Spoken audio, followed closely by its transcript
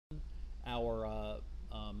our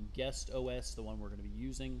guest OS, the one we're going to be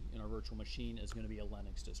using in our virtual machine, is going to be a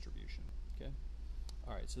Linux distribution. Okay.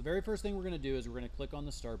 All right. So the very first thing we're going to do is we're going to click on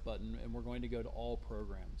the Start button, and we're going to go to All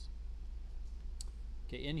Programs.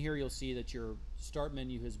 Okay. In here, you'll see that your Start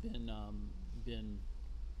menu has been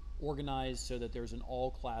organized so that there's an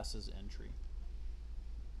All Classes entry.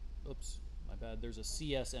 Oops, my bad. There's a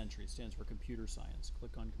CS entry. It stands for Computer Science.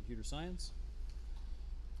 Click on Computer Science.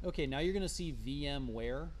 Okay. Now you're going to see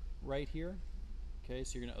VMware right here. Okay,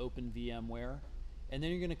 so you're going to open VMware, and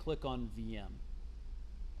then you're going to click on VM.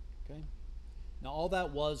 Okay. Now all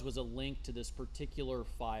that was a link to this particular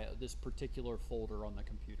file, this particular folder on the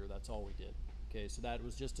computer. That's all we did. Okay, so that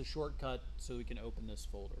was just a shortcut so we can open this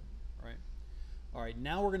folder. All right. All right.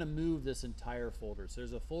 Now we're going to move this entire folder. So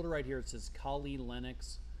there's a folder right here. It says Kali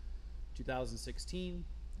Linux 2016.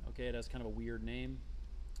 Okay, it has kind of a weird name.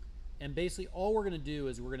 And basically all we're going to do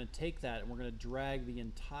is we're going to take that and we're going to drag the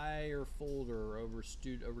entire folder over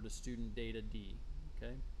to student data D.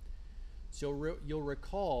 Okay. So you'll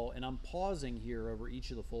recall, and I'm pausing here over each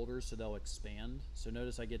of the folders so they'll expand. So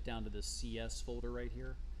notice I get down to this CS folder right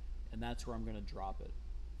here, and that's where I'm going to drop it.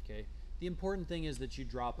 Okay. The important thing is that you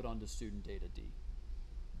drop it onto student data D.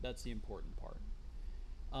 That's the important part.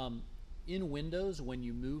 In Windows, when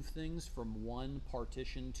you move things from one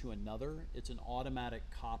partition to another, it's an automatic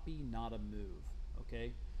copy, not a move.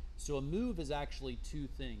 Okay? So a move is actually two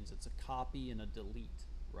things. It's a copy and a delete,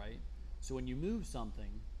 right? So when you move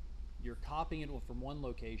something, you're copying it from one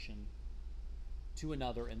location to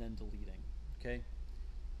another and then deleting. Okay?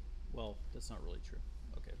 Well, that's not really true.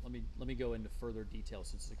 Okay, let me go into further detail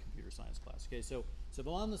since it's a computer science class. Okay, so if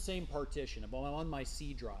I'm on the same partition, if I'm on my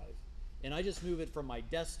C drive, and I just move it from my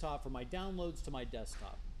desktop, from my downloads to my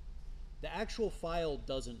desktop, the actual file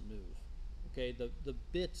doesn't move. Okay, the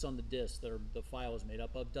bits on the disk that the file is made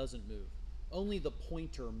up of doesn't move. Only the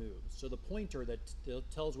pointer moves. So the pointer that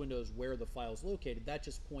tells Windows where the file is located, that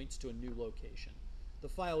just points to a new location. The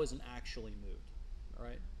file isn't actually moved. All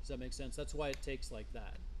right, does that make sense? That's why it takes like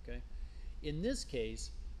that. Okay, in this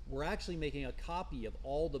case, we're actually making a copy of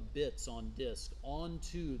all the bits on disk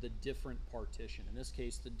onto the different partition. In this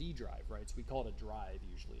case, the D drive, right? So we call it a drive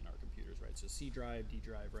usually in our computers, right? So C drive, D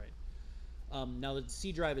drive, right? Now the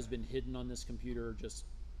C drive has been hidden on this computer just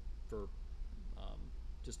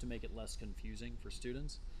to make it less confusing for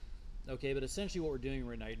students. Okay, but essentially what we're doing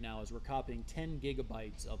right now is we're copying 10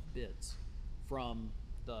 gigabytes of bits from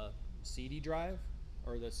the CD drive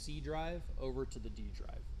or the C drive over to the D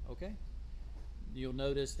drive. Okay. You'll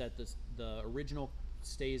notice that the original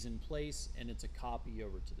stays in place and it's a copy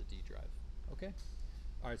over to the D drive. Okay?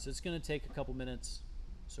 All right, so it's going to take a couple minutes,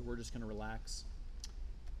 so we're just going to relax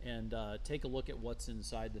and take a look at what's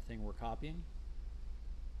inside the thing we're copying.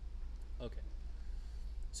 Okay.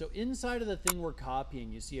 So inside of the thing we're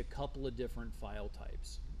copying, you see a couple of different file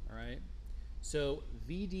types. All right? So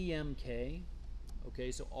VDMK,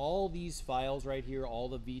 okay, so all these files right here, all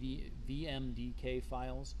the VMDK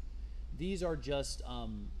files, these are just,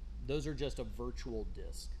 those are just a virtual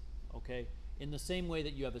disk, okay? In the same way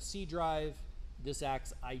that you have a C drive, this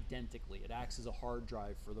acts identically. It acts as a hard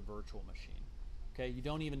drive for the virtual machine, okay? You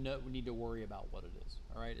don't even need to worry about what it is,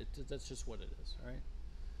 all right? That's just what it is, all right?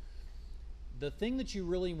 The thing that you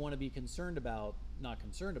really want to be concerned about, not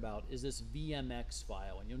concerned about, is this VMX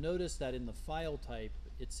file. And you'll notice that in the file type,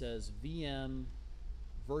 it says VM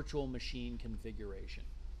virtual machine configuration,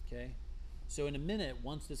 okay? So in a minute,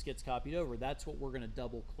 once this gets copied over, that's what we're going to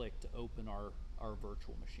double click to open our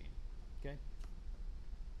virtual machine. Okay?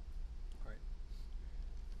 All right.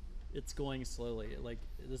 It's going slowly. Like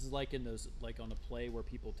this is like in those, like on a play where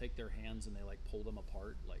people take their hands and they like pull them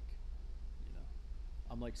apart. Like, you know,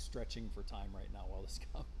 I'm like stretching for time right now while this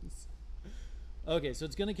comes. Okay, so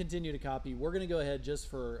it's going to continue to copy. We're going to go ahead just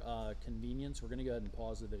for convenience. We're going to go ahead and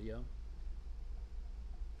pause the video.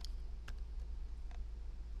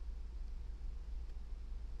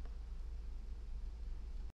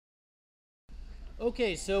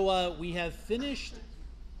 Okay, so we have finished.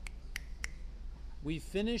 We've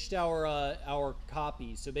finished our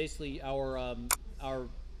copy. So basically, our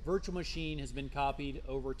virtual machine has been copied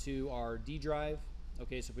over to our D drive.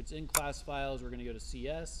 Okay, so if it's in class files, we're going to go to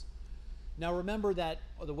CS. Now remember that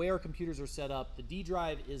the way our computers are set up, the D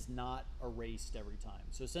drive is not erased every time.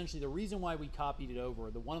 So essentially, the reason why we copied it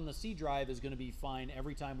over, the one on the C drive is going to be fine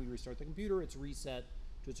every time we restart the computer. It's reset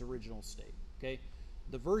to its original state. Okay.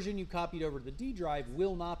 The version you copied over to the D drive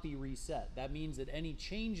will not be reset. That means that any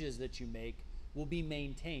changes that you make will be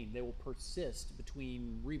maintained. They will persist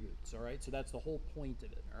between reboots, all right? So that's the whole point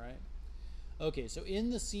of it, all right? Okay, so in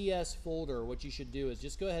the CS folder, what you should do is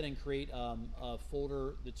just go ahead and create a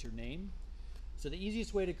folder that's your name. So the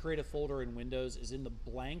easiest way to create a folder in Windows is in the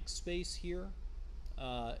blank space here.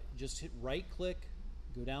 Just hit right click,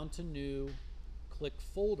 go down to new, click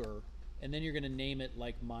folder, and then you're going to name it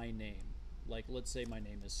like my name. Like let's say my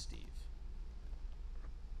name is Steve.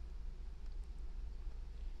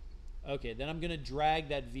 Okay, then I'm going to drag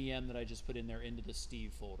that VM that I just put in there into the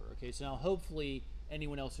Steve folder. Okay, so now hopefully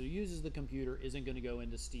anyone else who uses the computer isn't going to go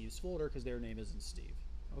into Steve's folder because their name isn't Steve.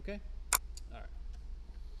 Okay? All right.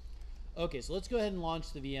 Okay, so let's go ahead and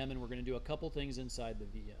launch the VM, and we're going to do a couple things inside the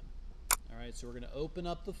VM. All right, so we're going to open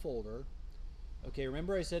up the folder. Okay,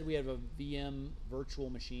 remember I said we have a VM virtual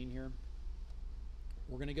machine here?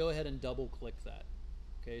 We're going to go ahead and double click that.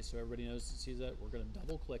 Okay, so everybody sees that. We're going to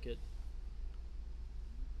double click it.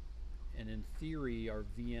 And in theory, our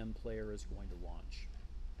VM player is going to launch.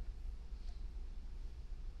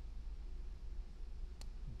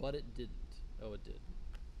 But it didn't. Oh, it did.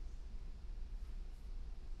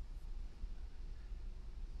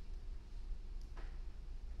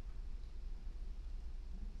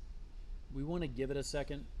 We want to give it a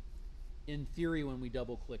second. In theory, when we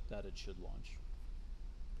double click that, it should launch.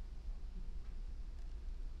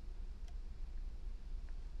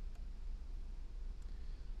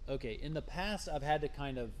 Okay, in the past, I've had to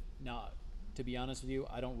kind of, now, to be honest with you,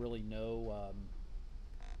 I don't really know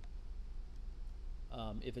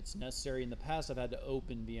if it's necessary. In the past, I've had to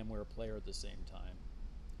open VMware Player at the same time.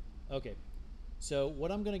 Okay, so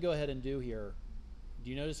what I'm going to go ahead and do here, do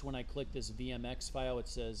you notice when I click this VMX file, it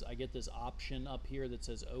says, I get this option up here that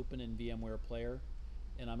says open in VMware Player,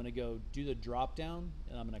 and I'm going to go do the drop down,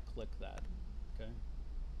 and I'm going to click that, okay?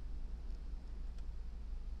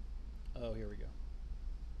 Oh, here we go.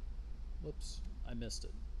 Whoops, I missed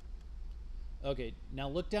it. Okay, now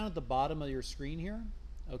look down at the bottom of your screen here,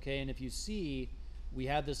 okay, and if you see, we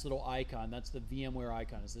have this little icon, that's the VMware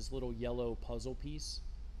icon, it's this little yellow puzzle piece,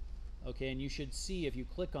 okay, and you should see, if you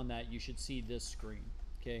click on that, you should see this screen,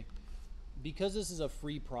 okay. Because this is a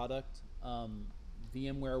free product,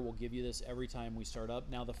 VMware will give you this every time we start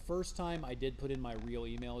up. Now the first time I did put in my real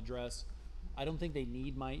email address, I don't think they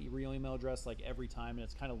need my real email address like every time, and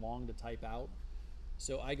it's kind of long to type out.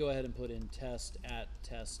 So I go ahead and put in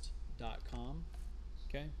test@test.com,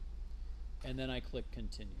 okay? And then I click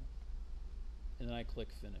continue. And then I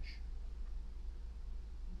click finish.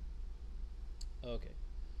 Okay,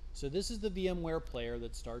 so this is the VMware player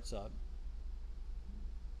that starts up.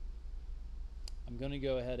 I'm gonna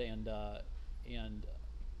go ahead and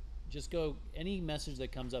just go, any message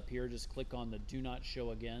that comes up here, just click on the do not show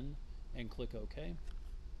again and click OK.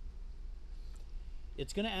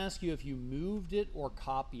 It's going to ask you if you moved it or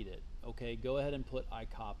copied it. Okay, go ahead and put I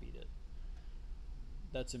copied it.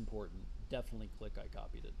 That's important. Definitely click I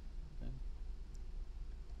copied it. Okay.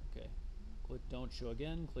 Okay. Click don't show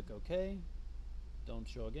again, click OK. Don't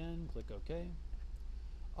show again, click OK.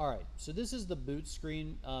 All right, so this is the boot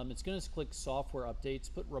screen. It's going to click software updates,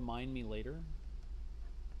 put remind me later.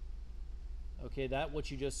 Okay, that what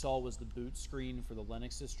you just saw was the boot screen for the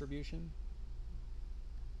Linux distribution.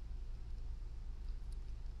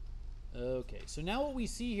 Okay, so now what we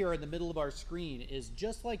see here in the middle of our screen is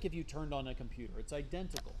just like if you turned on a computer. It's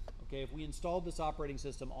identical. Okay, if we installed this operating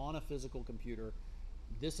system on a physical computer,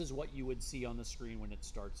 this is what you would see on the screen when it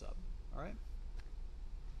starts up. All right?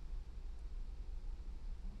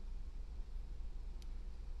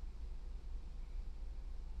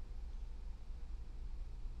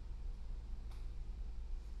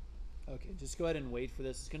 Okay, just go ahead and wait for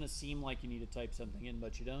this. It's going to seem like you need to type something in,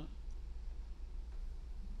 but you don't.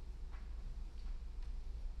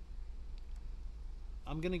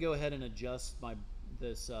 I'm going to go ahead and adjust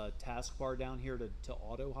this taskbar down here to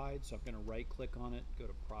auto hide. So I'm going to right click on it, go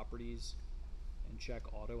to properties, and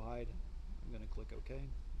check auto hide. I'm going to click OK.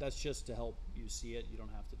 That's just to help you see it. You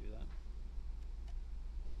don't have to do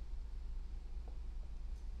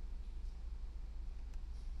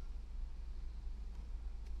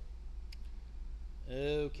that.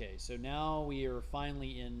 Okay, so now we are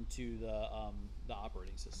finally into the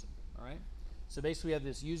operating system. All right. So basically, we have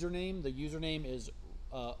this username. The username is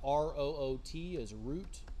ROOT, is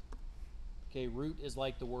root. Okay, root is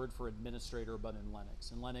like the word for administrator, but in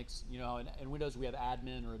Linux. In Linux, you know, in Windows we have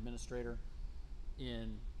admin or administrator.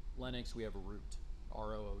 In Linux we have root,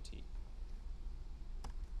 ROOT.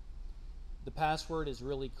 The password is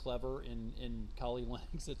really clever in Kali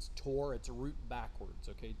Linux. It's Tor. It's root backwards.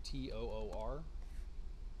 Okay, TOOR.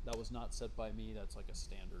 That was not set by me. That's like a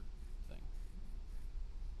standard thing.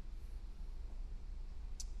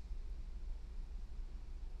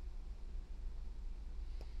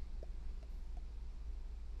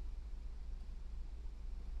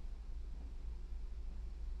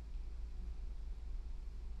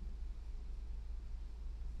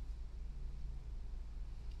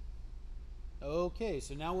 Okay,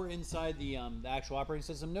 so now we're inside the actual operating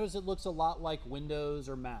system. Notice it looks a lot like Windows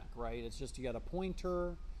or Mac, right? It's just you got a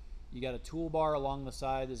pointer, you got a toolbar along the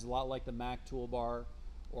side. This is a lot like the Mac toolbar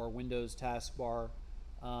or Windows taskbar.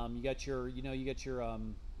 You got your,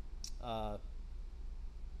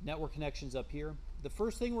 network connections up here. The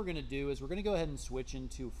first thing we're going to do is we're going to go ahead and switch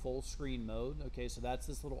into full screen mode. Okay, so that's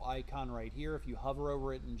this little icon right here. If you hover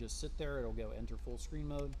over it and just sit there, it'll go enter full screen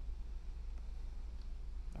mode.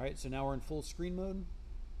 All right, so now we're in full screen mode.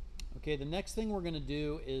 Okay, the next thing we're going to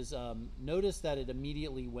do is notice that it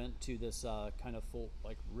immediately went to this kind of full,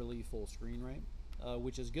 like really full screen, right?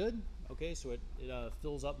 Which is good. Okay, so it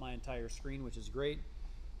fills up my entire screen, which is great.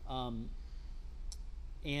 And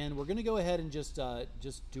we're going to go ahead and just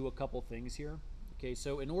do a couple things here. Okay,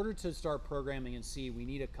 so in order to start programming in C, we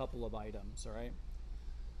need a couple of items, all right?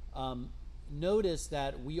 Notice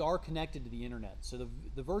that we are connected to the internet. So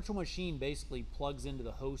the virtual machine basically plugs into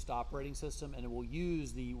the host operating system, and it will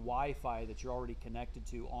use the Wi-Fi that you're already connected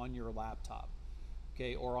to on your laptop,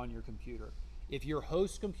 okay, or on your computer. If your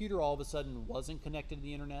host computer all of a sudden wasn't connected to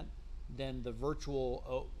the internet, then the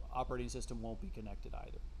virtual operating system won't be connected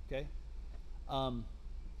either, okay?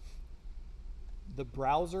 The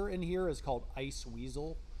browser in here is called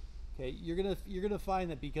Iceweasel. Okay, you're gonna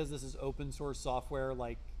find that because this is open source software,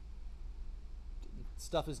 like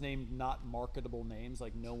stuff is named not marketable names.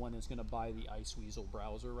 Like no one is gonna buy the Iceweasel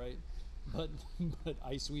browser, right? But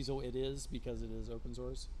Iceweasel it is because it is open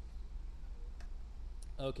source.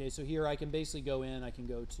 Okay, so here I can basically go in. I can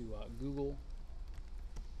go to Google.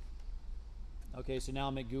 Okay, so now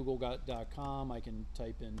I'm at google.com. I can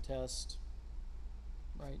type in test.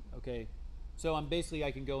 Right. Okay. So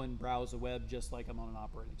I can go and browse the web just like I'm on an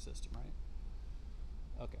operating system, right?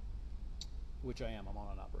 Okay. Which I am. I'm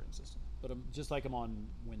on an operating system. But I'm just like I'm on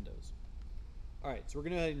Windows. All right, so we're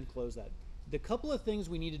going to go ahead and close that. The couple of things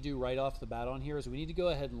we need to do right off the bat on here is we need to go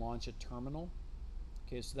ahead and launch a terminal.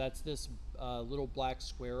 Okay, so that's this little black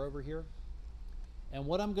square over here. And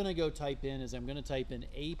what I'm going to go type in is I'm going to type in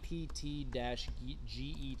apt-get,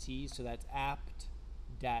 so that's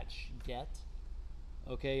apt-get.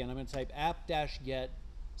 Okay, and I'm going to type apt-get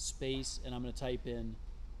space, and I'm going to type in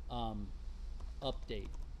update.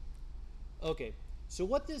 Okay, so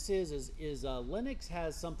what this is Linux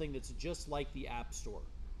has something that's just like the App Store.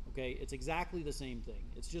 Okay, it's exactly the same thing.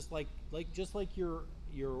 It's just like your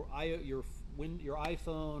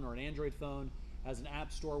iPhone or an Android phone has an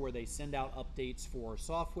App Store where they send out updates for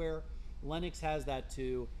software. Linux has that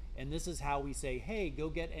too, and this is how we say, hey, go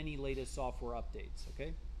get any latest software updates.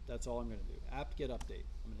 Okay. That's all I'm going to do. apt-get update.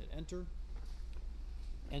 I'm going to hit enter.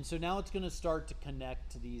 And so now it's going to start to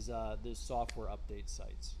connect to these this software update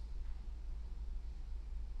sites.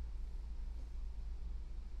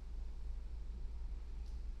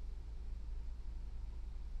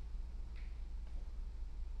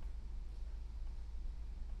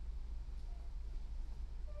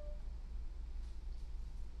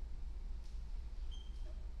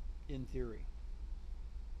 In theory.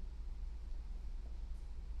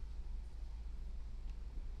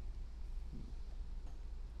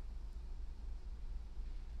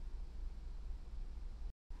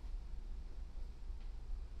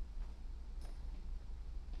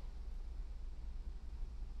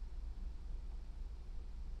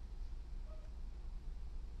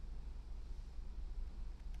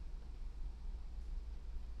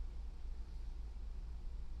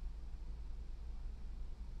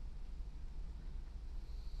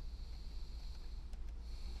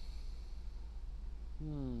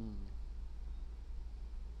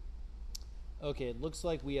 Okay, it looks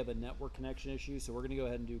like we have a network connection issue, so we're going to go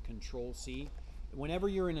ahead and do Control-C. Whenever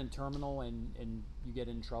you're in a terminal and you get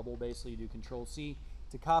in trouble, basically you do Control-C.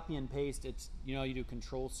 To copy and paste, it's, you do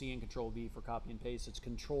Control-C and Control-V for copy and paste. It's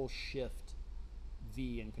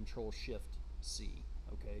Control-Shift-V and Control-Shift-C,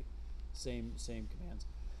 okay? Same commands.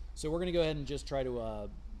 So we're going to go ahead and just try to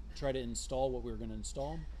install what we're going to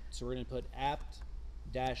install. So we're going to put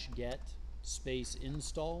apt-get space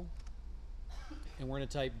install. And we're going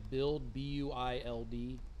to type build,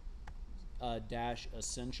 B-U-I-L-D, dash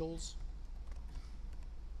essentials.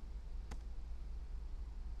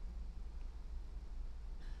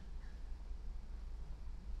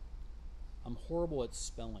 I'm horrible at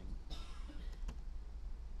spelling.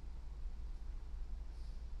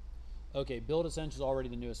 Okay, build essentials already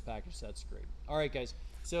the newest package, so that's great. All right, guys.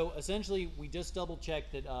 So essentially, we just double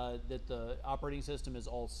checked that that the operating system is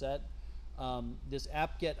all set. This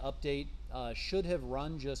apt-get update should have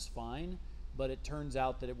run just fine, but it turns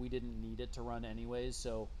out that we didn't need it to run anyways,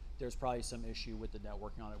 so there's probably some issue with the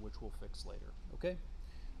networking on it, which we'll fix later. Okay?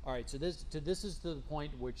 All right, so this is the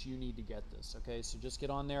point which you need to get this. Okay, so just get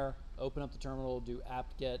on there, open up the terminal, do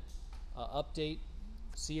apt-get update,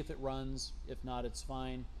 see if it runs. If not, it's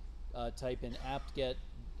fine. Type in apt-get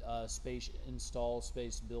space install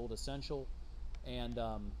space build essential, and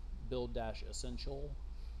build dash essential,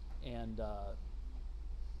 and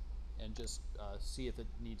just see if it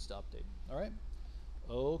needs to update. All right.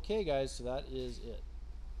 Okay, guys. So that is it.